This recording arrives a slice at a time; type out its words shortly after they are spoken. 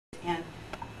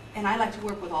And I like to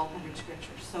work with all 100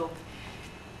 scriptures. So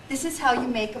this is how you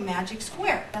make a magic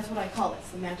square. That's what I call it,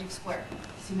 it's the magic square.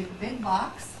 So you make a big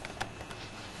box,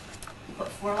 you put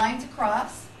 4 lines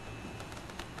across,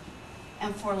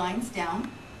 and 4 lines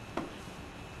down.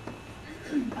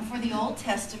 And for the Old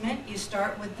Testament, you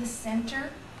start with the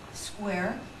center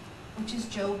square, which is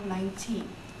Job 19.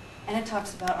 And it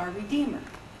talks about our Redeemer.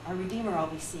 Our Redeemer I'll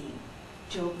be seeing.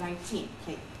 Job 19.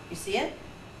 Okay, you see it?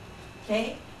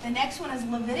 Okay, the next one is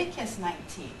Leviticus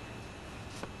 19.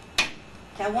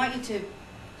 Okay, I want you to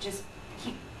just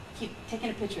keep taking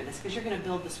a picture of this because you're going to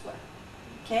build the square.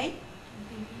 Okay?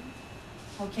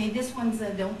 Okay, this one's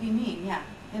don't be mean, yeah.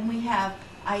 Then we have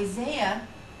Isaiah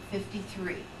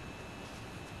 53.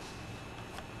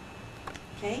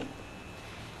 Okay?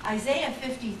 Isaiah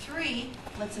 53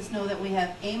 lets us know that we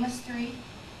have Amos 3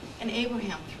 and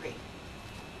Abraham 3.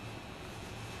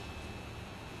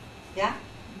 Yeah?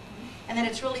 And then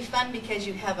it's really fun because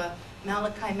you have a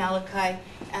Malachi,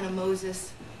 and a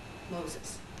Moses.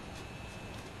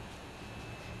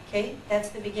 Okay? That's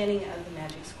the beginning of the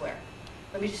magic square.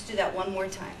 Let me just do that one more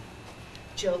time.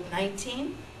 Job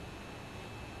 19,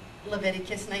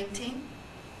 Leviticus 19,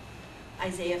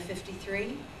 Isaiah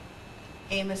 53,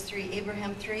 Amos 3,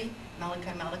 Abraham 3,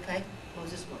 Malachi,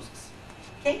 Moses.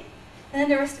 Okay? And then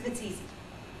the rest of it's easy.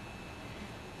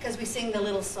 Because we sing the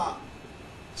little song.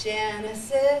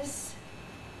 Genesis,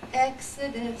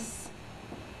 Exodus,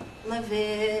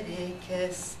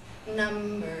 Leviticus,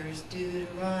 Numbers,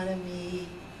 Deuteronomy,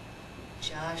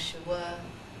 Joshua,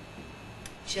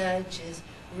 Judges,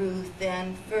 Ruth,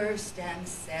 and 1st and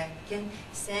 2nd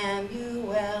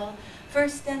Samuel,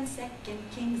 1st and 2nd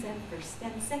Kings, and 1st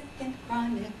and 2nd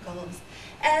Chronicles,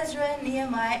 Ezra,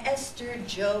 Nehemiah, Esther,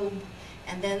 Job,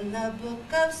 and then the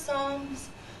book of Psalms,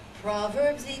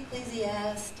 Proverbs,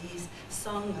 Ecclesiastes,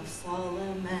 Song of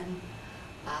Solomon,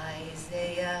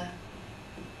 Isaiah,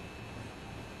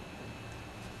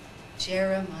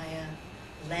 Jeremiah,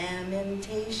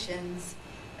 Lamentations,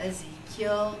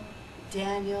 Ezekiel,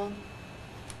 Daniel.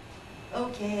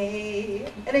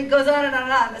 Okay, and it goes on and on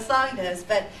and on, the song does,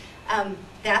 but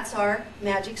that's our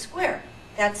magic square.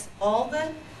 That's all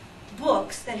the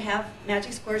books that have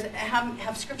magic squares, that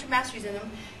have scripture masteries in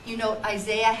them. You know,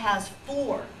 Isaiah has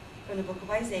 4 from the book of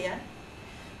Isaiah,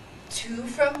 2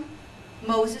 from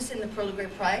Moses in the Pearl of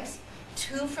Great Price,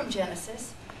 2 from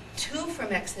Genesis, 2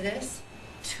 from Exodus,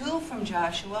 2 from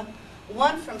Joshua,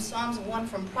 1 from Psalms, and 1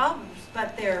 from Proverbs,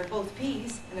 but they're both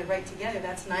P's, and they're right together,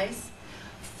 that's nice.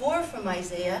 4 from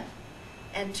Isaiah,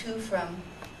 and 2 from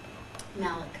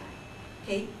Malachi.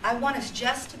 Okay, I want us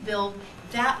just to build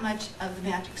that much of the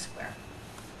magic square.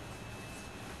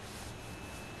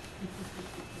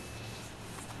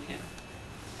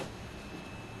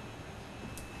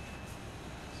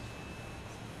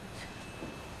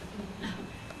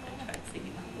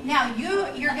 Now,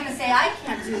 you're going to say, I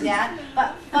can't do that,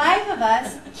 but 5 of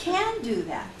us can do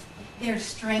that. There's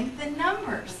strength in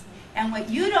numbers. And what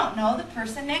you don't know, the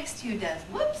person next to you does.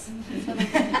 Whoops.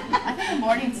 I think the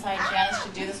morning side, Janice,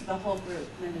 should do this with the whole group,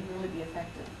 and then it'd really be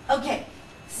effective. Okay,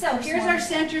 so here's our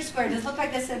center square. It doesn't look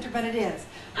like the center, but it is.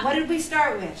 What did we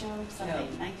start with? Job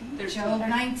 19. Job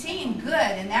 19, good.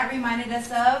 And that reminded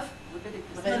us of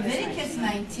Leviticus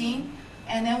 19.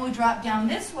 And then we dropped down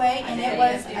this way, and it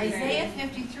was Isaiah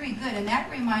 53, good. And that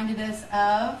reminded us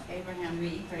of Abraham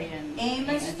 3 and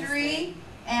Amos 3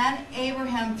 and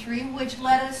Abraham 3, which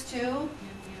led us to,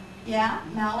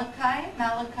 Malachi,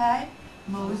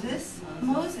 Moses.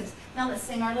 Now let's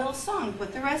sing our little song,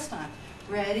 put the rest on.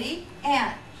 Ready?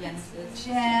 And Genesis,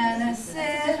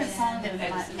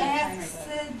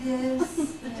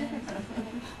 Exodus.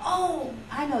 Oh,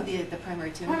 I know the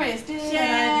primary tune. Genesis,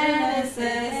 Exodus,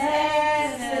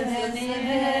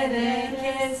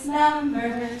 Leviticus,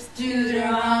 Numbers,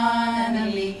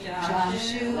 Deuteronomy,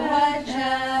 Joshua,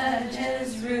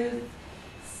 Judges, Ruth,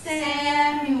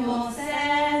 Samuel,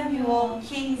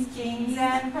 Kings,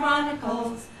 and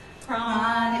Chronicles,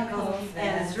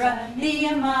 Ezra,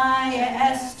 Nehemiah,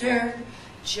 Esther,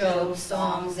 Job,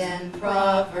 Psalms, and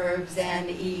Proverbs, and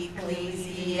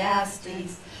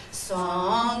Ecclesiastes,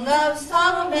 Song of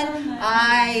Solomon,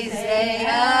 Isaiah,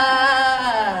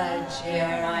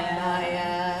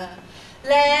 Jeremiah,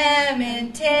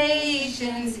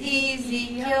 Lamentations,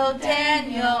 Ezekiel,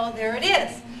 Daniel. There it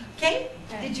is. Okay?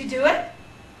 Did you do it?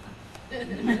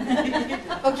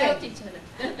 Okay.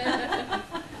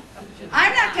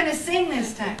 I'm not going to sing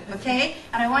this time, okay?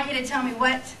 And I want you to tell me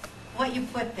what you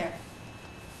put there.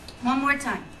 One more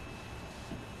time.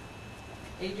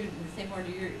 Are you doing it in the same order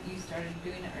you started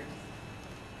doing it? Or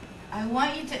I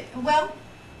want you to, well,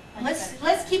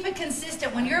 Let's keep it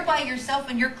consistent. When you're by yourself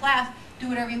in your class, do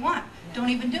whatever you want. Don't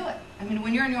even do it. I mean,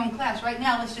 when you're in your own class, right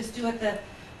now, let's just do it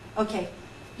okay,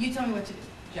 you tell me what to do.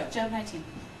 Job 19.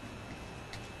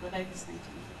 Leviticus 19.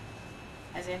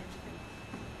 Isaiah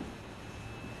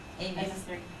 53. Amos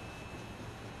 3.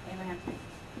 Abraham 3.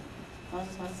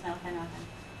 Moses, Malachi, Malachi.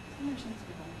 I never changed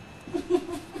people.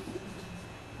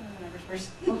 I don't remember first.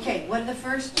 Okay, what are the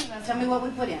first? Tell me what we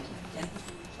put in.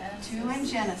 Genesis. 2 in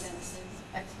Genesis.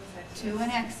 Exodus. 2 in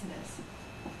Exodus.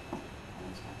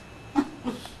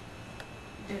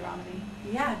 Deuteronomy.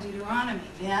 Yeah, Deuteronomy.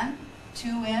 Then 2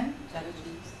 in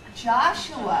Judges.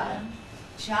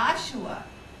 Joshua.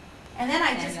 And then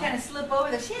I just kind of slip over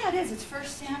this. Yeah, it is. It's 1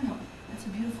 Samuel. That's a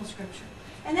beautiful scripture.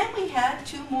 And then we had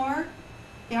 2 more.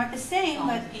 They aren't the same,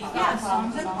 but yeah,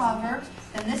 Psalms and Proverbs.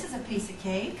 And this is a piece of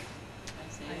cake.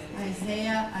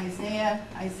 Isaiah,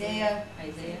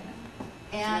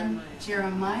 and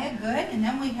Jeremiah. Good. And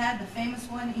then we had the famous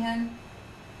one in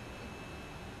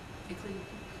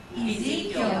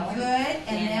Ezekiel. Good.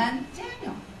 And then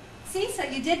Daniel. See, so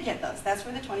you did get those. That's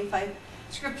where the 25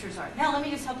 scriptures are. Now let me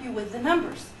just help you with the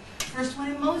numbers. First one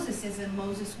in Moses is in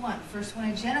Moses 1. First one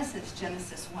in Genesis,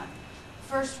 Genesis 1.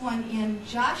 First one in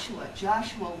Joshua,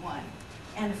 Joshua 1.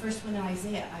 And the first one in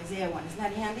Isaiah, Isaiah 1. Isn't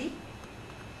that handy?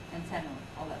 And Samuel.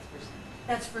 Oh, that's first Samuel.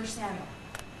 That's 1 Samuel.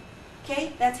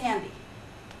 Okay, that's handy.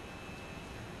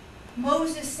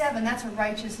 Moses 7, that's a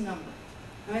righteous number.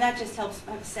 I mean, that just helps.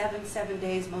 7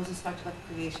 days, Moses talked about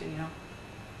the creation, you know.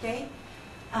 Okay?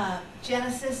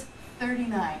 Genesis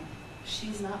 39,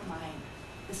 she's not mine.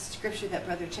 This is scripture that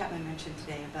Brother Chapman mentioned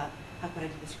today about how could I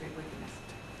do this great wickedness.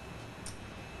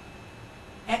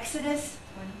 Exodus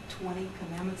 20,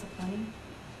 commandments of plenty.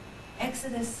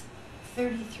 Exodus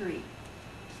 33.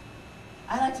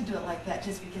 I like to do it like that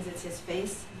just because it's his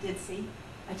face, did see.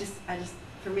 I just